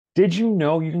Did you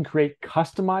know you can create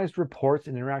customized reports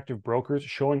in Interactive Brokers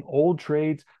showing old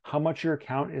trades, how much your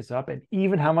account is up, and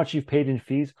even how much you've paid in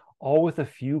fees, all with a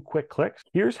few quick clicks?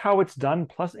 Here's how it's done,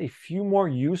 plus a few more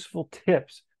useful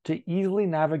tips to easily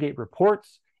navigate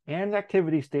reports and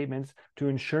activity statements to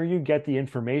ensure you get the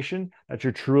information that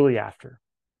you're truly after.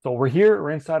 So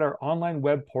we're inside our online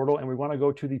web portal, and we want to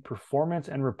go to the Performance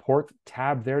and Reports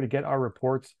tab there to get our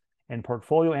reports, and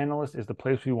Portfolio Analyst is the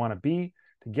place we want to be.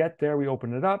 To get there, we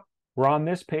open it up. We're on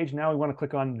this page now. We want to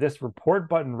click on this report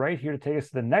button right here to take us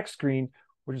to the next screen,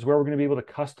 which is where we're going to be able to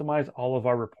customize all of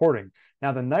our reporting.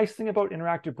 Now, the nice thing about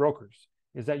Interactive Brokers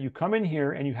is that you come in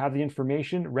here and you have the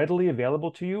information readily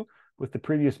available to you with the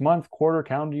previous month, quarter,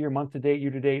 calendar year, month to date, year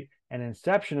to date, and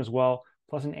inception as well,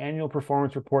 plus an annual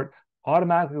performance report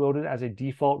automatically loaded as a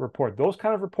default report. Those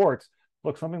kind of reports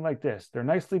look something like this. They're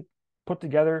nicely put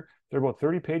together. They're about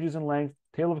 30 pages in length,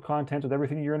 table of contents with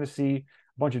everything you're going to see,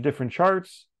 a bunch of different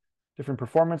charts, different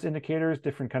performance indicators,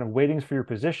 different kind of weightings for your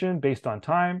position based on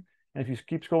time. And if you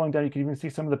keep scrolling down, you can even see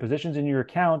some of the positions in your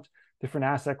account, different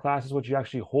asset classes, what you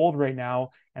actually hold right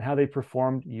now, and how they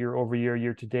performed year over year,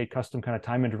 year to date, custom kind of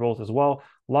time intervals as well.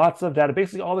 Lots of data.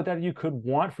 Basically, all the data you could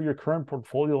want for your current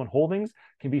portfolio and holdings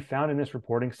can be found in this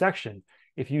reporting section.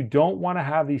 If you don't want to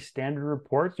have these standard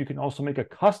reports, you can also make a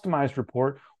customized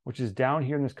report, which is down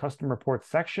here in this custom report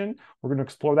section. We're going to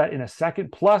explore that in a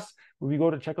second. Plus, when we go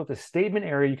to check out the statement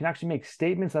area, you can actually make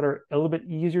statements that are a little bit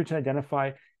easier to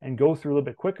identify and go through a little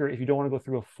bit quicker if you don't want to go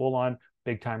through a full-on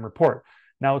big-time report.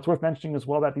 Now, it's worth mentioning as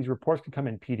well that these reports can come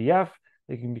in PDF.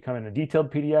 They can become in a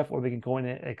detailed PDF, or they can go in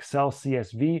an Excel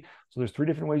CSV. So there's 3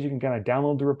 different ways you can kind of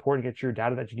download the report and get your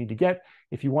data that you need to get.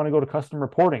 If you want to go to custom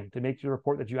reporting to make your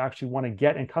report that you actually want to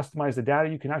get and customize the data,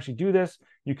 you can actually do this.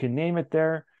 You can name it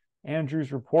there,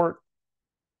 Andrew's report.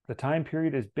 The time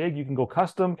period is big. You can go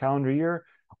custom, calendar year,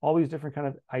 all these different kind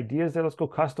of ideas there. Let's go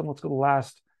custom. Let's go the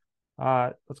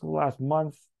last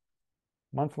month,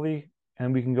 monthly,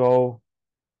 and we can go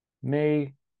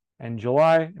May and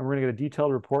July, and we're going to get a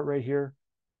detailed report right here.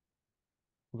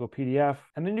 We'll go PDF,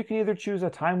 and then you can either choose a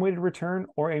time-weighted return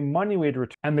or a money-weighted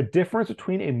return. And the difference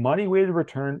between a money-weighted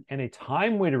return and a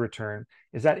time-weighted return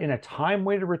is that in a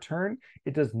time-weighted return,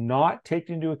 it does not take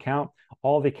into account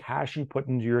all the cash you put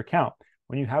into your account.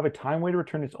 When you have a time-weighted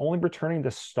return, it's only returning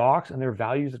the stocks and their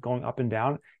values going up and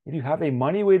down. If you have a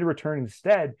money-weighted return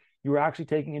instead, you are actually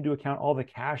taking into account all the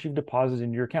cash you've deposited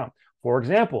into your account. For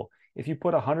example, if you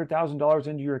put $100,000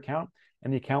 into your account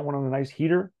and the account went on a nice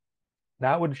heater,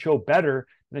 that would show better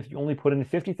than if you only put in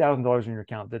 $50,000 in your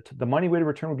account. The money weighted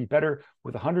return would be better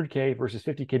with 100K versus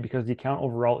 50K because the account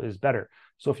overall is better.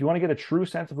 So if you want to get a true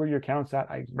sense of where your account's at,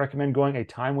 I recommend going a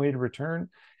time weighted return.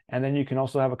 And then you can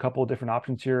also have a couple of different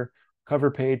options here. Cover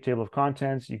page, table of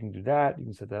contents, you can do that. You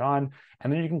can set that on.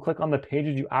 And then you can click on the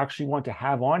pages you actually want to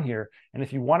have on here. And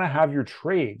if you want to have your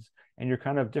trades and your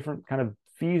kind of different kind of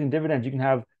fees and dividends, you can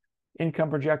have income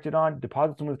projected on.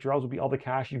 Deposits and withdrawals will be all the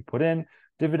cash you put in.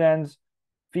 Dividends,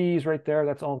 fees right there.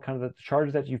 That's all kind of the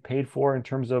charges that you've paid for in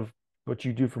terms of what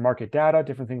you do for market data,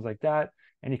 different things like that.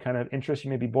 Any kind of interest you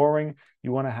may be borrowing.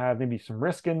 You want to have maybe some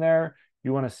risk in there.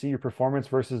 You want to see your performance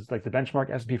versus like the benchmark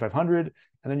S&P 500.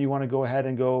 And then you want to go ahead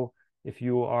and go, if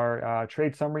you are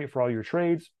trade summary for all your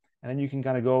trades, and then you can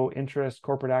kind of go interest,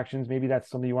 corporate actions. Maybe that's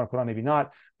something you want to put on, maybe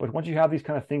not. But once you have these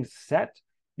kind of things set,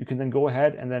 you can then go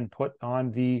ahead and then put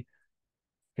on the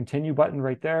continue button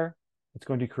right there. It's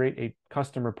going to create a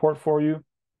custom report for you.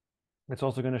 It's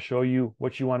also going to show you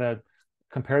what you want to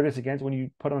compare this against. When you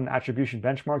put on an attribution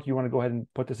benchmark, you want to go ahead and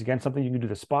put this against something. You can do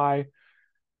the SPY.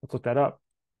 Let's look that up.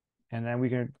 And then we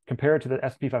can compare it to the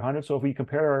S&P 500. So if we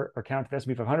compare our account to the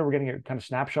S&P 500, we're getting a kind of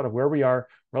snapshot of where we are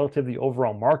relative to the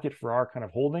overall market for our kind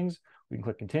of holdings. We can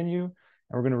click continue, and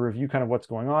we're going to review kind of what's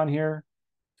going on here.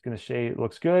 It's going to say it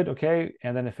looks good. Okay.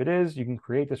 And then if it is, you can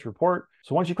create this report.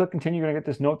 So once you click continue, you're going to get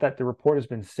this note that the report has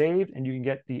been saved, and you can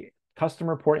get the custom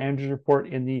report, Andrew's report,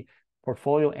 in the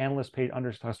portfolio analyst page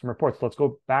under custom reports. So let's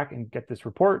go back and get this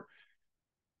report.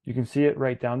 You can see it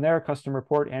right down there, custom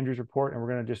report, Andrew's report, and we're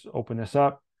going to just open this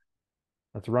up.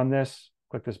 Let's run this,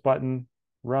 click this button,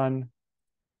 run,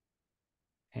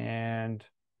 and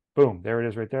boom, there it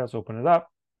is right there. Let's open it up.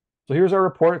 So here's our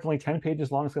report. It's only 10 pages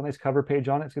long. It's got a nice cover page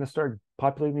on it. It's going to start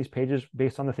populating these pages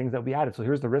based on the things that we added. So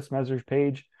here's the risk measures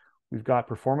page. We've got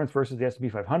performance versus the S&P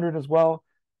 500 as well.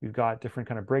 We've got different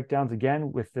kind of breakdowns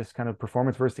again with this kind of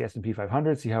performance versus the S&P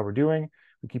 500. See how we're doing.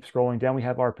 We keep scrolling down. We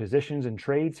have our positions and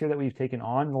trades here that we've taken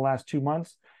on in the last 2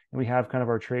 months. And we have kind of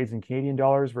our trades in Canadian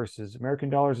dollars versus American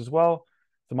dollars as well.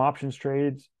 Some options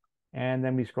trades. And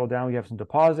then we scroll down. We have some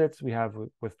deposits. We have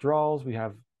withdrawals. We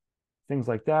have things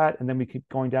like that. And then we keep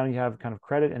going down. You have kind of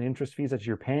credit and interest fees that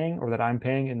you're paying or that I'm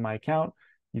paying in my account.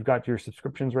 You've got your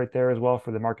subscriptions right there as well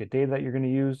for the market data that you're going to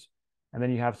use. And then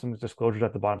you have some disclosures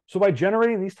at the bottom. So by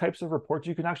generating these types of reports,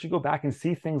 you can actually go back and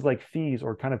see things like fees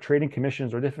or kind of trading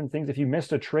commissions or different things. If you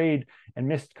missed a trade and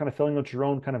missed kind of filling out your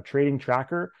own kind of trading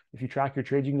tracker, if you track your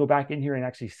trades, you can go back in here and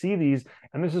actually see these.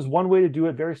 And this is one way to do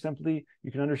it very simply.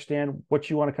 You can understand what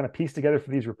you want to kind of piece together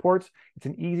for these reports. It's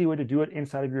an easy way to do it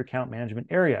inside of your account management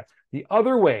area. The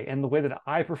other way, and the way that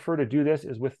I prefer to do this,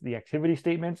 is with the activity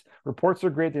statements. Reports are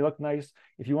great. They look nice.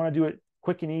 If you want to do it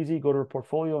quick and easy, go to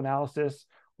portfolio analysis.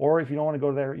 Or if you don't want to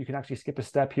go there, you can actually skip a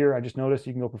step here. I just noticed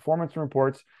you can go performance and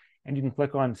reports, and you can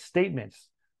click on statements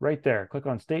right there. Click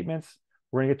on statements.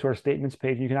 We're going to get to our statements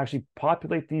page. And you can actually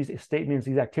populate these statements,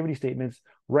 these activity statements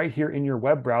right here in your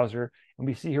web browser. And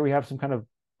we see here we have some kind of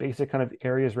basic kind of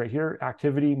areas right here: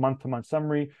 activity, month-to-month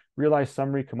summary, realized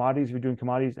summary, commodities. If you're doing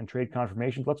commodities, and trade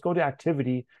confirmations. Let's go to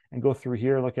activity and go through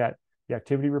here, look at the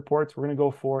activity reports. We're going to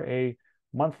go for a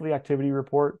monthly activity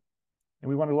report. And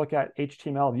we want to look at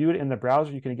HTML, view it in the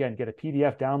browser. You can, again, get a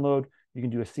PDF download. You can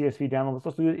do a CSV download.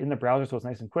 Let's do it in the browser so it's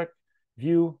nice and quick.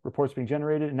 View, reports being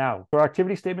generated. Now, our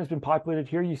activity statement has been populated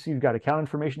here. You see you've got account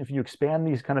information. If you expand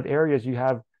these kind of areas, you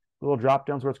have little drop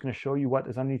downs where it's going to show you what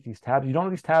is underneath these tabs. You don't know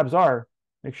what these tabs are,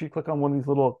 make sure you click on one of these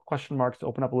little question marks to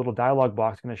open up a little dialog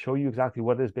box. It's going to show you exactly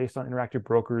what it is based on Interactive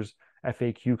Brokers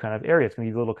FAQ kind of area. It's going to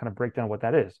give you a little kind of breakdown of what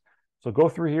that is. So go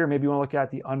through here. Maybe you want to look at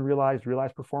the unrealized,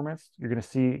 realized performance. You're going to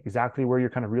see exactly where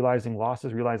you're kind of realizing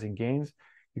losses, realizing gains.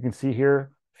 You can see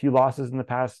here a few losses in the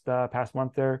past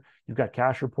month there. You've got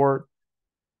cash report,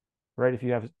 right? If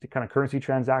you have the kind of currency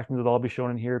transactions, it'll all be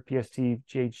shown in here. PST,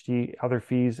 GHT, other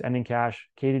fees, ending cash,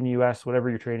 Canadian, US,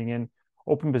 whatever you're trading in.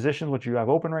 Open positions, what you have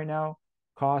open right now.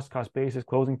 Cost basis,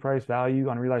 closing price, value,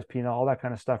 unrealized P&L, all that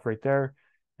kind of stuff right there.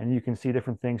 And you can see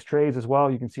different things, trades as well.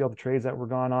 You can see all the trades that were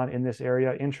going on in this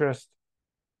area, interest,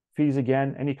 fees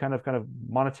again, any kind of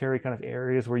monetary kind of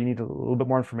areas where you need a little bit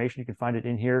more information, you can find it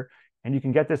in here. And you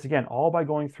can get this again, all by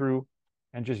going through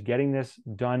and just getting this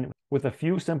done with a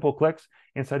few simple clicks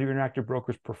inside of your Interactive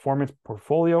Brokers performance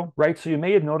portfolio, right? So you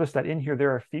may have noticed that in here,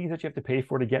 there are fees that you have to pay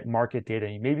for to get market data.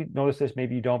 You maybe notice this,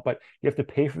 maybe you don't, but you have to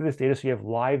pay for this data so you have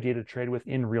live data to trade with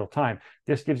in real time.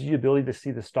 This gives you the ability to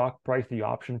see the stock price, the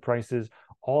option prices,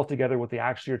 all together what they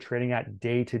actually are trading at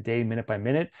day to day, minute by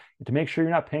minute, and to make sure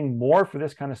you're not paying more for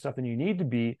this kind of stuff than you need to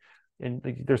be. And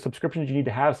there's subscriptions you need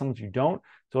to have, some that you don't.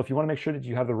 So if you want to make sure that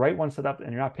you have the right one set up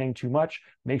and you're not paying too much,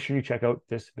 make sure you check out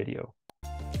this video.